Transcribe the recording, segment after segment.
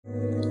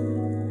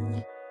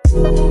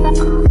What's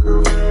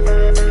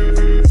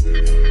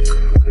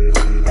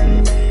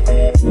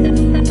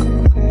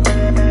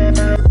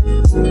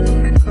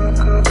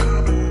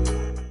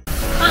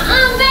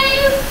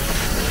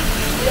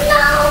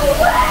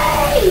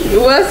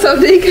up,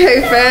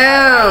 DK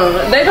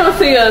fam? They gonna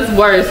see us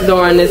worse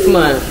during this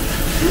month.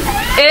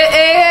 It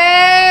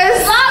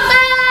is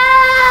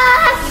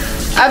Vlogmas!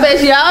 I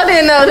bet y'all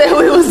didn't know that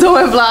we was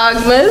doing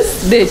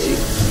Vlogmas. Did you?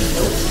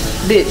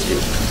 Did you?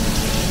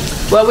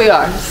 Well, we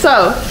are.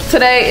 So,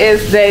 today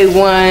is day 1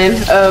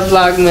 of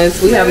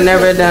Vlogmas. We have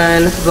never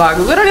done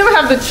Vlogmas. We don't even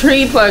have the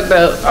tree plugged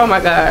up. Oh my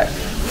God.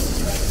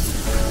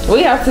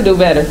 We have to do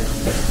better.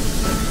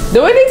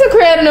 Do we need to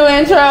create a new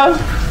intro?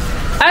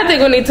 I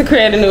think we need to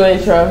create a new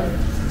intro.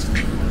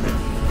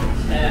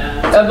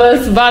 Of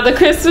us by the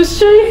Christmas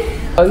tree.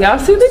 Oh, y'all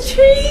see the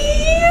tree?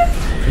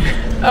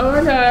 Oh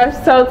my gosh.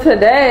 So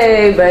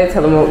today, babe,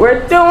 tell them what we're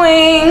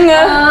doing.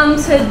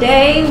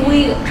 Today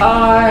we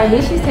are,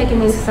 she's taking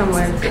me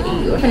somewhere to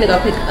eat. We're gonna go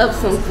pick up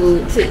some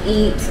food to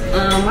eat.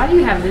 Why do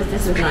you have this?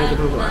 This is not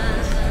giving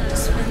Vlogmas.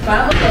 But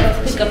I'm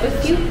gonna pick up a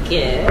few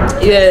gifts.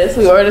 Yes,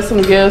 we ordered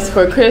some gifts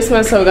for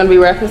Christmas, so we're gonna be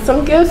wrapping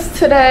some gifts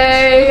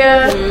today.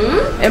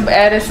 And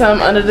adding some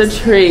under the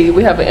tree.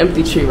 We have an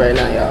empty tree right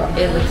now, y'all.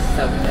 It looks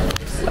so good.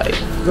 Like,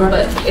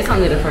 but it's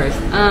only the first.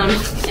 And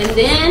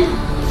then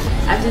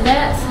after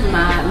that,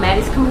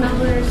 Maddie's coming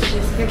over to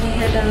just get her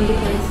hair done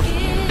because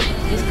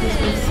it's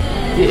Christmas.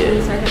 Yeah.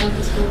 It's her head off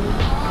to school.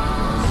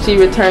 She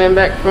returning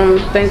back from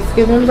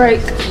Thanksgiving break.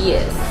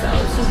 Yes, so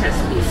she has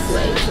to be a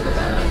slave to the dog.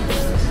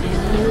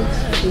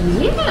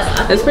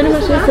 Yeah. That's pretty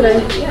much it today.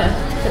 Yeah.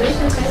 Today's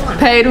just day 1.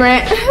 Paid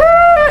rent.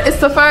 It's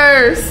the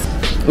first.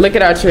 Look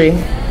at our tree.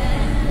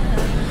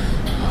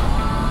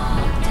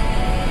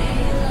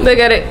 Look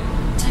at it.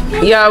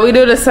 Y'all, we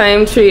do the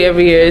same tree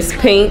every year. It's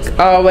pink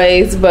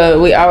always, but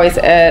we always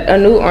add a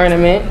new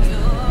ornament.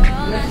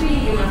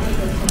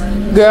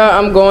 Girl,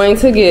 I'm going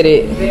to get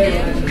it.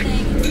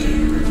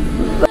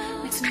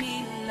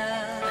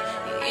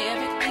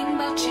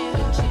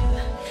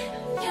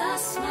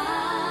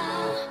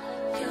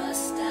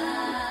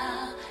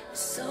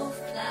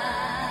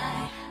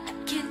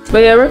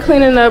 But yeah, we're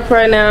cleaning up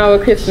right now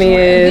where Kristany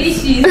is.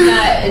 She's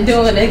not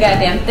doing the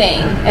goddamn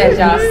thing, as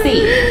y'all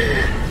see.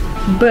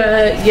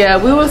 But yeah,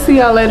 we will see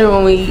y'all later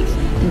when we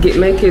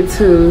make it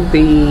to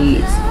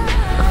the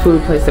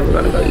food place that we're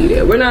gonna go eat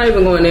at. We're not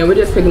even going there. We're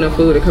just picking up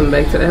food and coming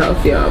back to the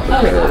house, y'all.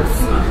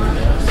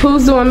 Because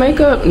who's doing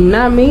makeup?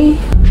 Not me.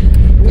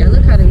 Yeah,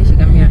 look how she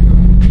got me out.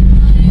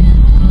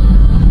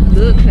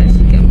 Look how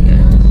she got me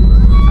out.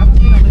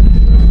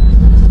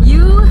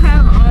 You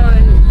have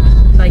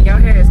on, like, your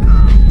hair is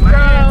calm.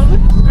 Girl,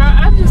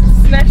 I just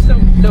snatched the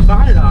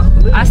bonnet off.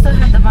 Look. I still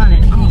have the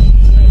bonnet on.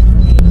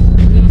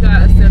 We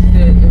got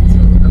accepted into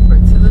a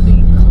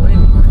fertility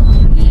clinic.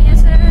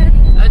 Yes, sir.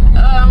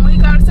 We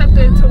got accepted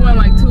into one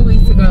like 2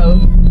 weeks ago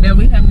that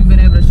we haven't been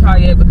able to try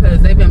yet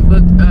because they've been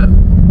booked up.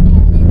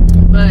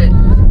 But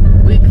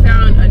we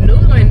found a new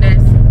one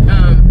that's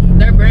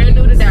they're brand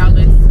new to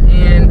Dallas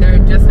and they're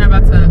just now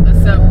about to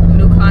accept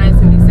new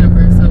clients in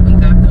December. So we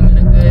got them in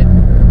a good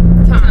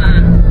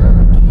time.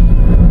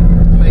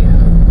 But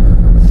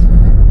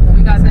yeah,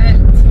 we got that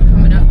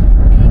coming up.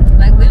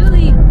 Like,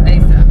 literally,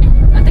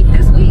 I think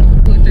this week,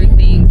 2 or 3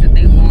 things that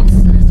they want.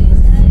 Is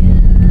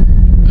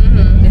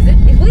it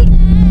this week?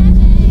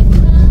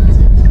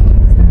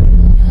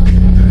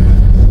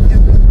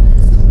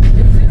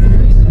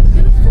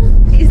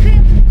 Is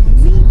that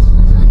me?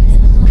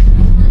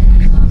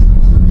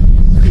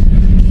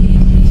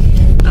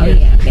 Oh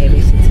yeah,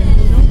 baby. She took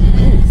me on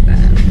wings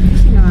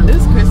style. This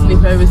is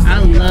Kristany's favorite. I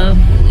love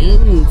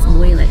wings,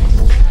 boy. Like,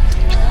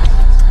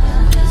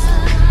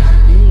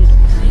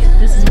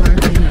 this is why I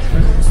clean up for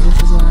her. This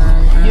is why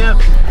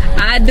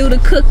I do the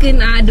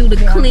cooking, I do the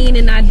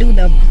cleaning, I do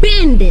the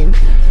bending.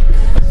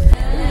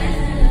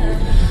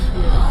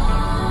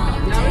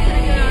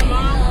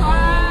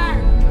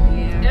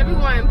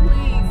 Everyone,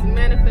 please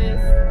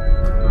manifest.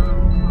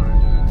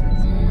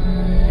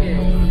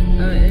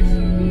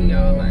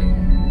 Y'all, like,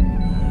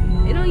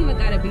 It don't even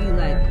gotta be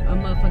like a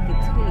motherfucking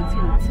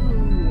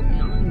 2022.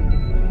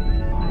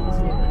 I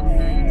just want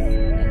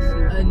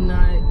a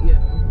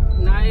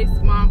nice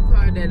mom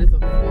car that is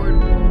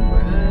affordable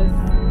for us.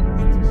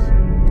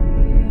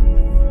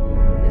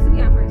 This will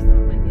be our first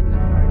time like getting a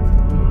car.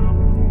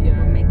 Yeah,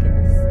 We're making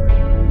this.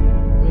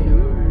 we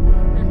are.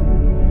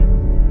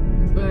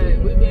 But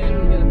we've been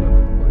together for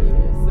about 4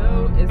 years, so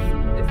it's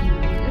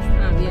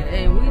time. Yeah,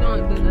 and we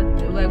don't do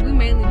nothing. Like, we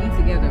mainly be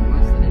together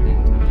most of the day.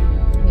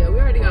 yeah, we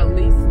already got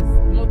leases.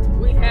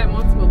 We had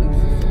multiple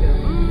leases together.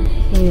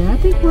 Yeah, I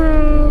think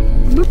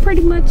we're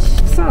pretty much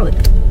solid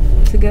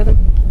together.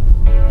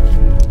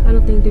 I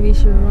don't think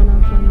Davesha will run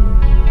off on me.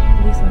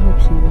 At least I hope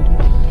she would.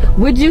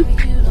 Would you?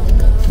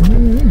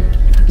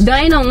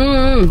 Dana,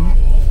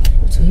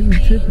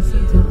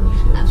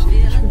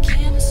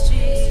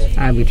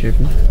 I'd be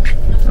tripping.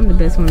 I'm the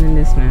best one in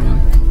this family.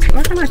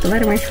 Why can't I have to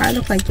let her try to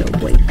look like your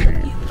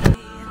boyfriend?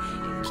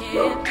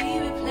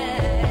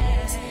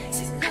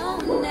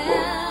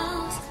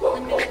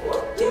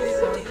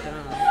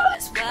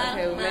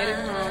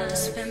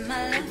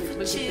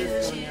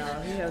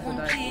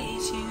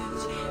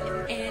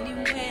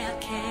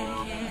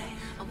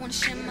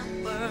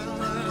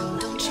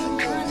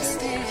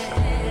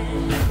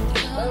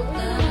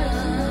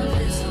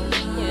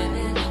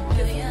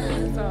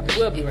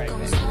 We'll be right back.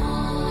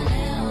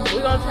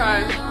 We're gonna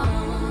try.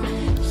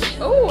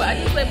 Oh,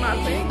 I just lit my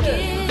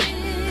fingers.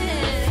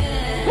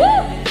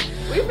 Woo!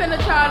 We finna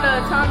try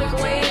the atomic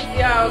wings,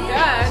 y'all.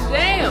 God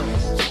damn.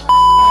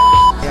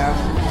 Y'all,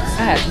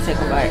 I had to take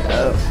a bite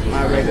of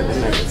my regular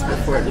nuggets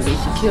before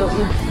Davesha killed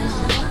me.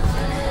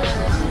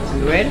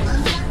 You ready?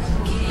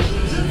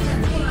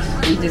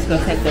 We just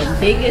gonna take the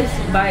biggest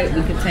bite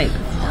we could take.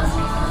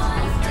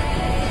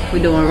 We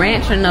doing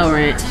ranch or no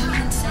ranch?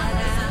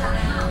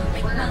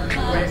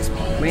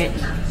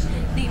 Ranch.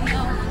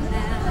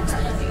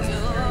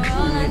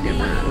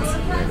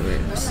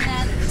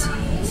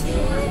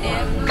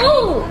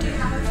 Oh,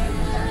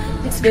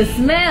 it's the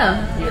smell.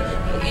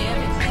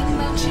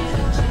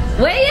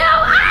 Wait, yo!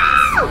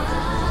 Ow!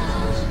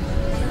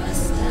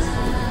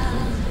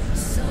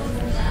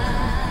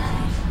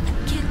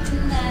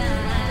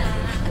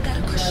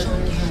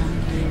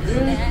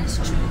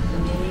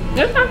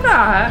 It's not that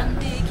hot.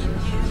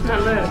 Not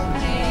bad.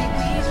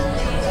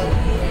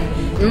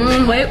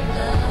 Wait.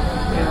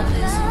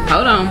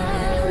 Hold on.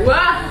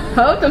 What?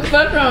 Hold the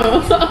fuck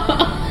on.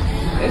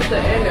 It's the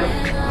end of it.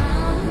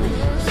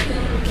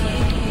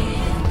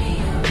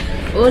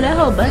 Oh, that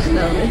whole bunch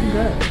though, it's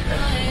good.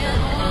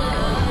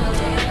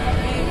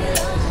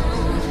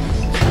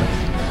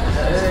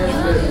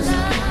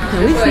 Can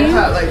we see?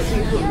 Hot like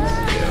seafood.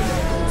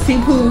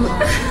 Seafood.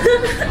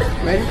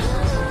 Ready?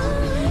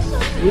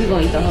 We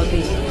gonna eat the whole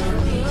thing.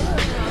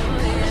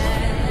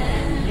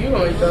 You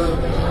gonna eat the whole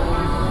thing.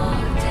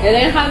 It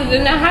ain't hotter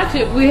than that hot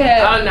chip we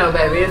had. Oh no,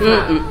 baby, it's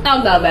not.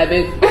 Oh no,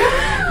 baby.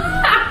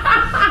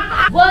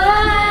 What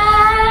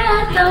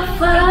the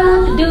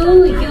fuck do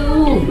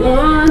you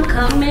want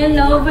coming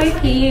over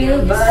here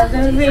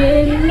bothering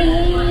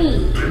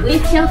me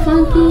with your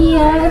funky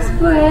ass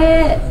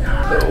breath?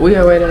 We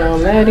are waiting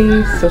on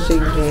Maddie so she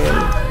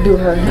can do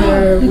her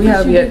hair. We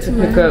have yet to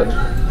pick up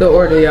the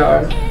order,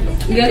 y'all.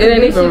 It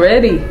ain't even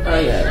ready. Oh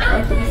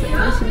yeah.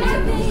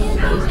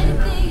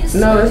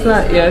 No, it's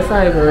not. Yeah, it's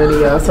not even ready,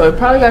 y'all. So we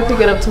probably gotta pick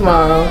it up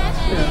tomorrow.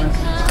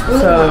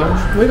 So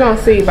we're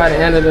gonna see by the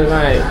end of the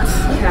night.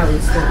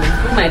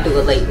 We might do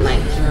a late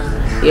night.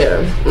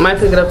 Yeah, might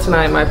pick it up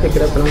tonight, might pick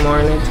it up in the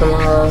morning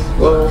tomorrow.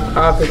 Well,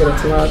 I'll pick it up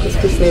tomorrow because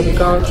Kristany will be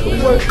going to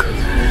work.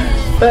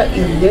 But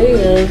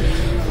yeah,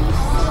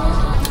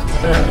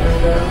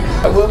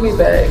 we'll be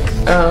back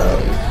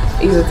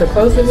either to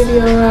close the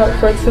video out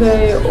for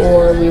today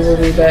or we will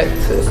be back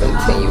to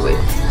continue it.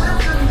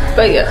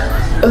 But yeah,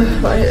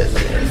 my head is.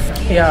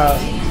 Y'all,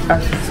 I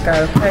just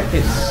got a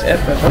package at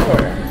the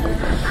door.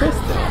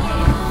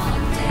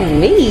 Kristany.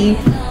 Me?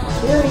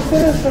 Yeah, you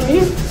said it's from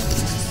you.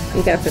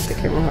 You gotta put the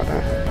camera, hold on.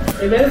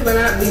 It better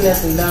not be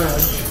nothing done.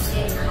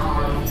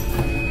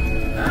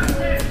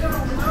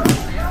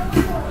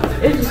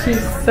 It's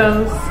just so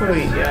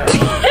sweet, y'all.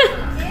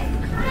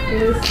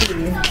 Let's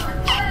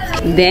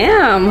see.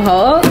 Damn,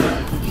 Hulk.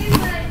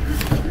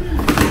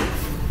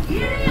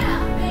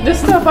 This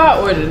stuff I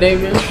ordered,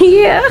 David.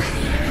 Yeah.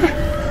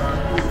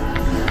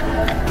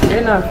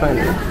 You're not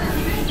funny.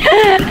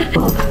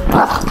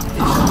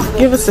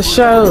 Give us a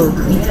show.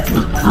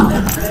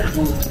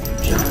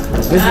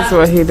 This is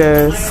what he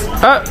does.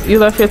 Oh, you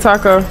left your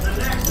taco.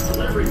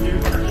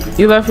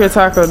 You left your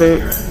taco,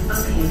 dude.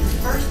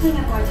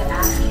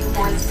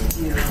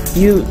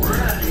 You.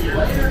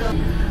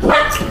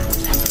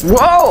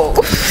 Whoa!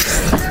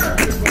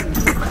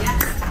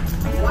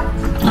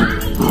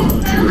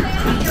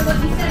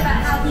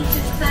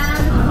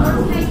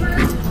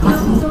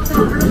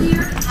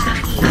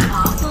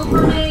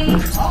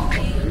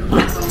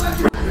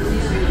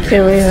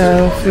 Can we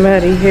have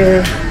Maddie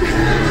here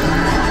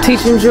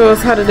teaching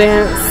Jules how to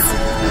dance?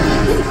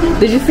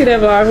 Did you see that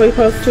vlog we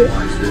posted?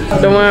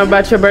 The one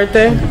about your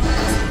birthday?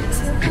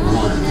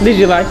 Did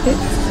you like it?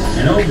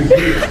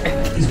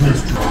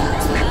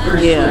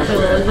 Yeah.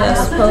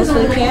 Post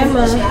with the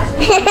camera.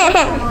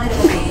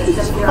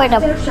 For the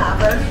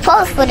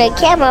post with the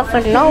camera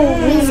for no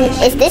reason.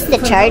 Is this the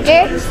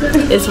charger?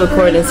 It's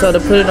recording, so to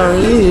put it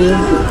on you.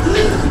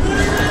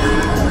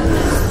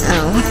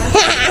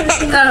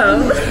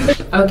 Oh.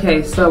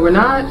 Okay, so we're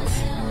not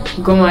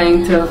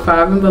going to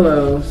 5 and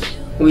below.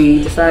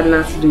 We decided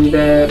not to do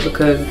that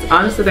because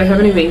honestly they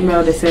haven't even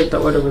emailed and said the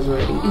order was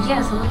ready.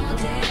 Yes.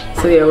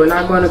 So yeah, we're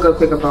not going to go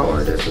pick up our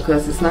order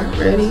because it's not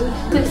ready.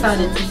 I'm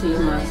excited to see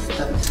my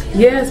stuff.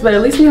 Yes, but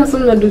at least we have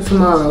something to do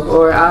tomorrow,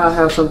 or I'll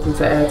have something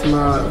to add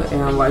tomorrow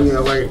and while you're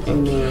at work,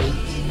 and then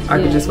I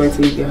can just wait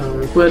till you get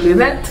home. We'll do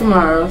that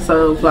tomorrow,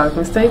 so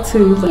Vlogmas stay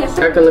tuned. Yes,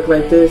 I can look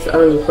like this, I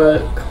don't give a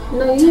fuck.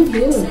 No, you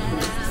do.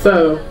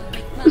 So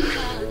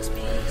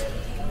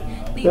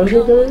what are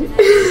you doing?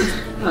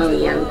 Oh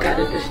yeah, we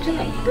gotta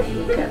distract.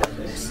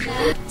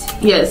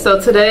 Yeah, so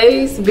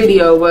today's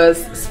video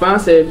was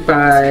sponsored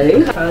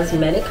by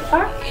Cosmetic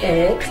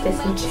RX. This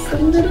is just a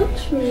little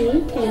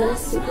treat and a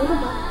super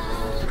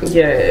box.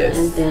 Yes.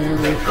 And then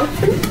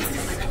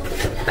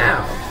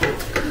now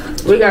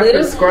we got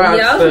prescribed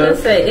yeah, I was gonna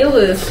say it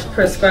was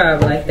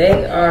prescribed. Like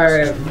they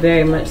are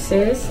very much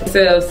serious. It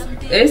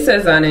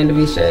says on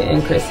Davesha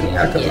and Kristany.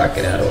 I could block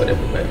it out or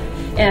whatever, but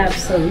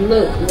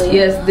Absolutely.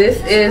 Yes, this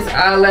is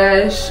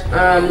eyelash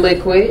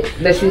liquid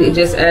that you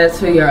just add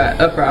to your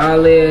upper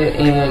eyelid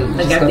and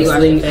Like just after go you to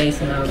wash your sleep.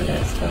 face and all of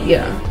that stuff.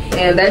 Yeah,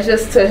 and that's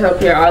just to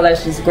help your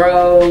eyelashes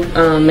grow,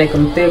 make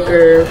them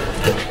thicker,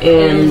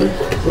 and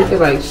we could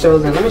like show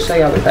them. Let me show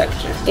y'all the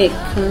packaging. It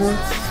comes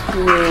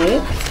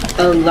with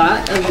a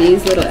lot of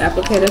these little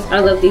applicators. I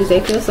love these. They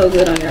feel so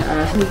good on your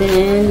eyes. And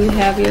then you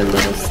have your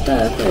little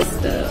stuff and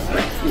stuff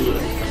right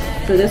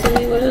here. So this will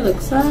be what it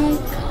looks like.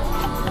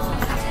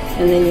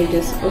 And then you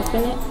just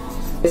open it.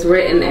 It's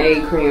retin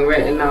A cream,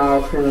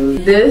 retinol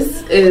cream.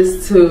 This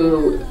is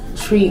to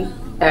treat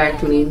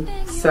acne,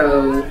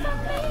 so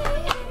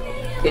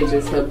it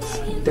just helps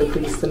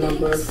decrease the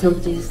number of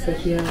pimples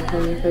that you have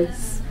on your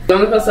face. The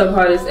only place I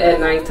part is at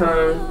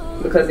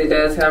nighttime because it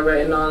does have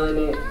retinol in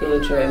it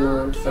and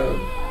tretinoin, so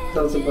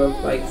those are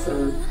both like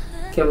some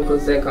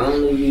chemicals that can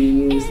only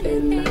be used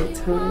at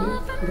nighttime.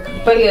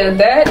 But yeah,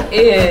 that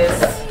is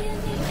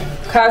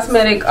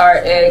Cosmetic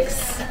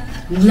RX.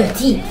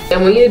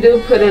 And when you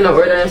do put in an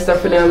order and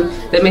stuff for them,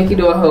 they make you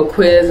do a whole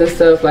quiz and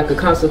stuff, like a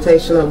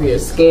consultation of your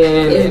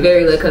skin. It's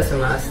very like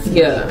customized.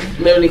 Yeah,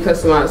 literally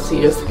customized to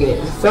your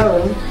skin.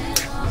 So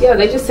yeah,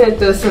 they just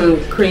sent us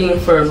some cream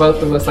for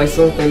both of us, like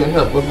something to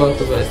help with both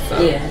of us. So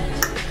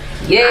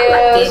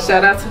yeah,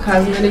 shout out to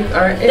Cosmetic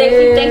RX.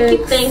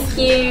 Thank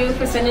you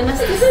for sending us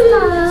this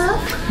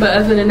stuff. But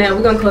other than that,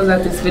 we're gonna close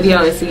out this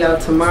video and see y'all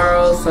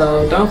tomorrow.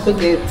 So don't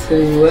forget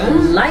to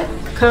like,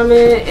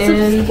 comment,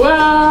 and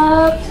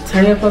subscribe.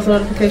 Turn your post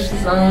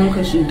notifications on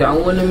because you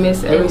don't want to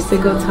miss every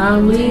single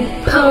time we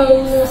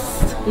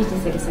post. You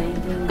can say the same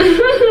thing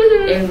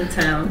every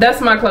time. That's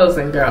my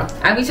closing, girl.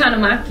 I be trying to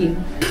mock you.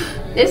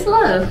 It's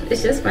love.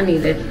 It's just funny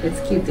that it's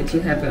cute that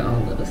you have your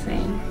own little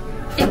saying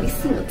every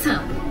single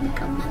time we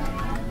come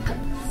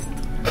post.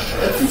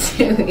 That's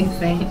what you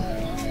saying.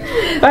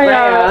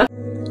 Bye,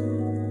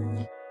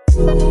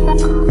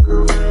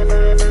 y'all.